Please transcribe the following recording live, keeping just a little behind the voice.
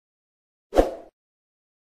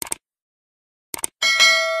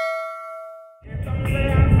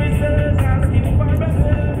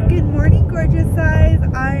Good morning, gorgeous eyes.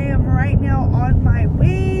 I am right now on my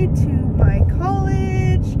way to my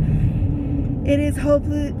college. It is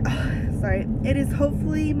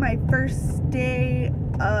hopefully my first day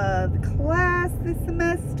of class this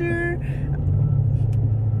semester.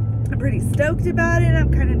 I'm pretty stoked about it.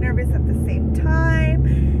 I'm kind of nervous at the same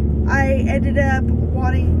time. I ended up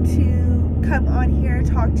wanting to come on here and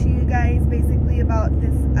talk to you guys basically about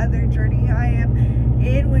this other journey I am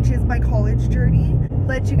in, which is my college journey.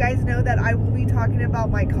 Let you guys know that I will be talking about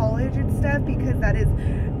my college and stuff, because that is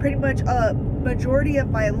pretty much a majority of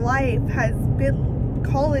my life has been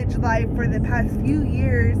college life for the past few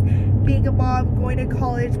years. Being a mom, going to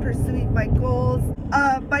college, pursuing my goals.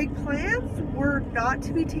 My plans were not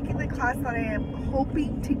to be taking the class that I am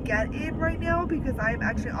hoping to get in right now, because I am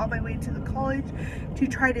actually on my way to the college to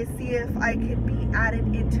try to see if I can be added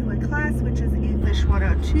into a class, which is English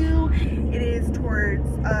 102. It is towards,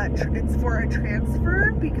 it's for a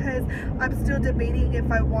transfer, because I'm still debating if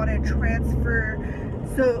I want to transfer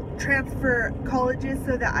colleges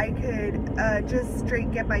so that I could just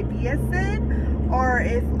straight get my BSN, or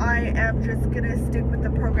if I am just gonna stick with the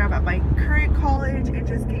program at my current college and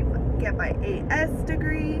just get my AS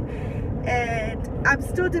degree. And I'm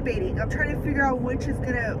still debating. I'm trying to figure out which is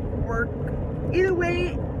gonna work. Either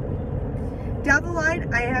way, down the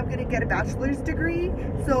line, I am gonna get a bachelor's degree.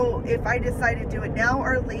 So if I decide to do it now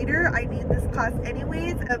or later, I need this class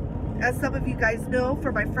anyways. As some of you guys know,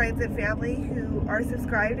 for my friends and family who are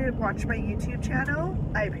subscribed and watch my YouTube channel,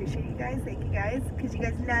 I appreciate you guys. Thank you guys, because you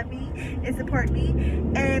guys love me and support me.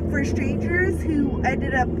 And for strangers who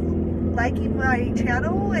ended up liking my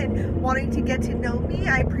channel and wanting to get to know me,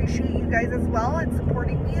 I appreciate you guys as well and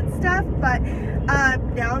supporting me and stuff. But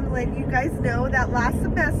now I'm letting you guys know that last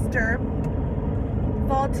semester,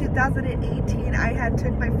 fall 2018, I had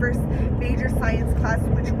took my first major science class,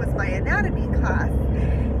 which was my anatomy class.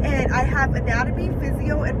 And I have anatomy,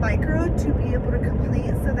 physio, and micro to be able to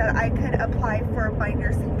complete so that I could apply for my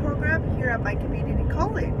nursing program here at my community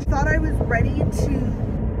college. I was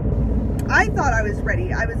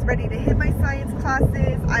ready. I was ready to hit my science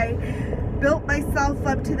classes. I built myself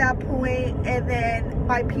up to that point, and then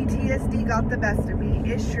my PTSD got the best of me.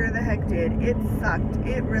 It sure the heck did. It sucked.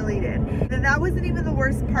 It really did. And that wasn't even the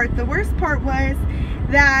worst part. The worst part was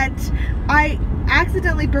that I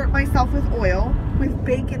accidentally burnt myself with oil, with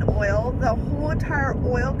bacon oil. The whole entire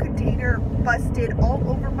oil container busted all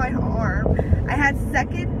over my arm. I had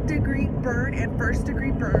second-degree burn and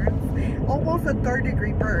first-degree burns, almost a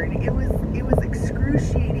third-degree burn. It was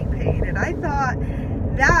excruciating pain, and I thought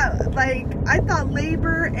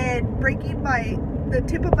labor and breaking the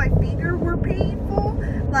tip of my finger were painful.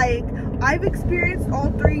 Like, I've experienced all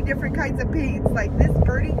three different kinds of pains. Like, this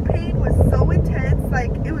burning pain was so intense.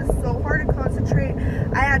 Like, it was so hard to concentrate.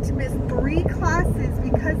 I had to miss 3 classes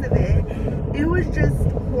because of it. It was just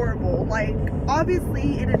horrible. Like,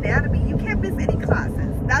 obviously in anatomy, you can't miss any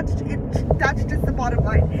classes. That's just the bottom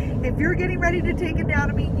line. If you're getting ready to take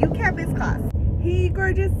anatomy, you can't miss class. Hey,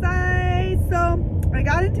 gorgeous eyes. So I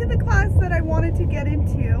got into the class that I wanted to get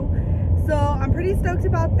into. So I'm pretty stoked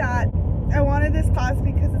about that. I wanted this class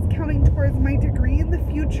because it's counting towards my degree in the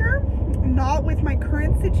future, not with my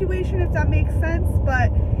current situation, if that makes sense,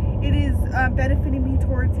 but it is benefiting me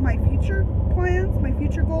towards my future plans, my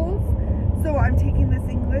future goals. So I'm taking this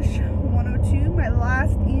English 102, my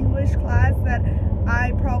last English class that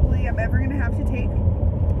I probably am ever going to have to take,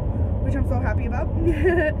 which I'm so happy about.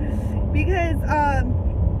 Because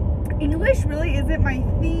English really isn't my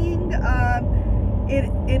thing.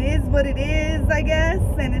 It is what it is, I guess,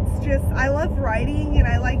 and it's just, I love writing and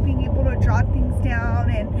I like being able to jot things down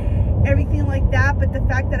and everything like that, but the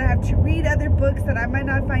fact that I have to read other books that I might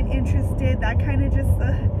not find interested, that kind of just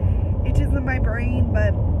itches in my brain.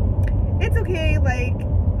 But it's okay. Like,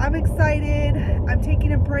 I'm excited. I'm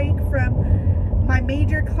taking a break from my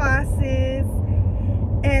major classes,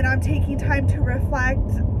 and I'm taking time to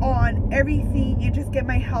reflect on everything and just get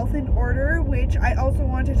my health in order, which I also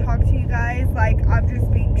want to talk to you guys. Like, I'm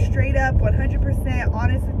just being straight up 100%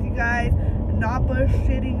 honest with you guys, not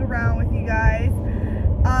bullshitting around with you guys.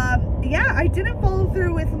 Yeah, I didn't follow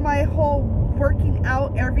through with my whole working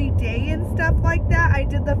out every day and stuff like that. I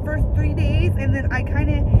did the first 3 days, and then I kind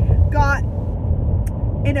of got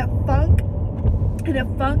in a funk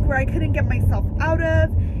where I couldn't get myself out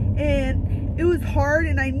of, and it was hard,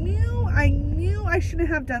 and I knew I shouldn't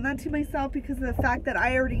have done that to myself because of the fact that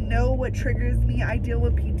I already know what triggers me. I deal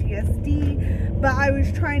with PTSD, but I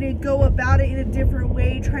was trying to go about it in a different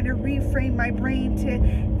way, trying to reframe my brain to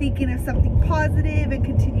thinking of something positive and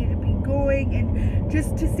continue to be going and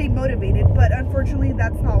just to stay motivated. But unfortunately,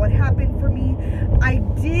 that's not what happened for me. I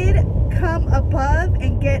did come above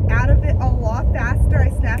and get out of it a lot faster. I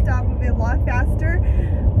snapped out of it a lot faster,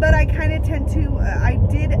 but I kind of tend to, I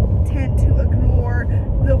did tend to ignore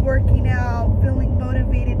the working out, feeling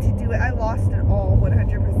motivated to do it. I lost it all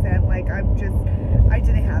 100%. Like, I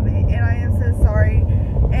didn't have it, and I am so sorry.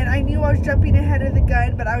 And I knew I was jumping ahead of the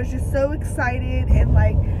gun, but I was just so excited and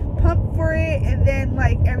like pumped for it, and then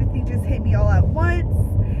like everything just hit me all at once,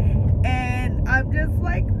 and I'm just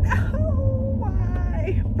like, no,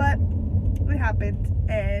 why? But it happened,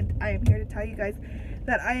 and I am here to tell you guys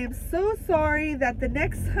that I am so sorry that the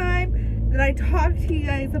next time that I talk to you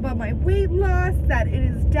guys about my weight loss, that it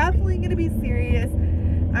is definitely going to be serious.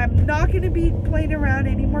 I'm not going to be playing around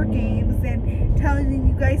any more games and telling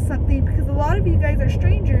you guys something, because a lot of you guys are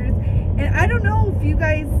strangers, and I don't know if you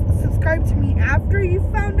guys subscribed to me after you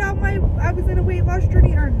found out I was in a weight loss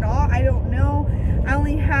journey or not. I don't know. I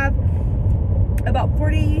only have about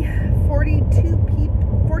 42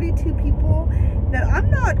 people that I'm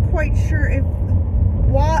not quite sure if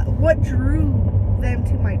what drew them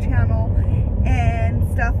to my channel and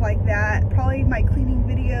stuff like that. Probably my cleaning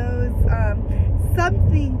videos,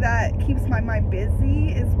 something that keeps my mind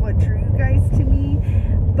busy is what drew you guys to me.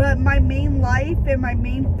 But my main life and my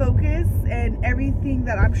main focus and everything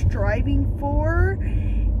that I'm striving for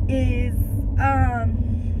is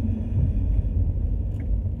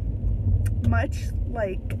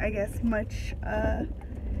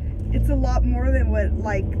it's a lot more than what,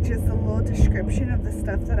 like, just a little description of the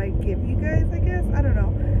stuff that I give you guys, I guess. I don't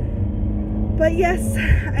know. But yes,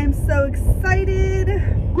 I'm so excited.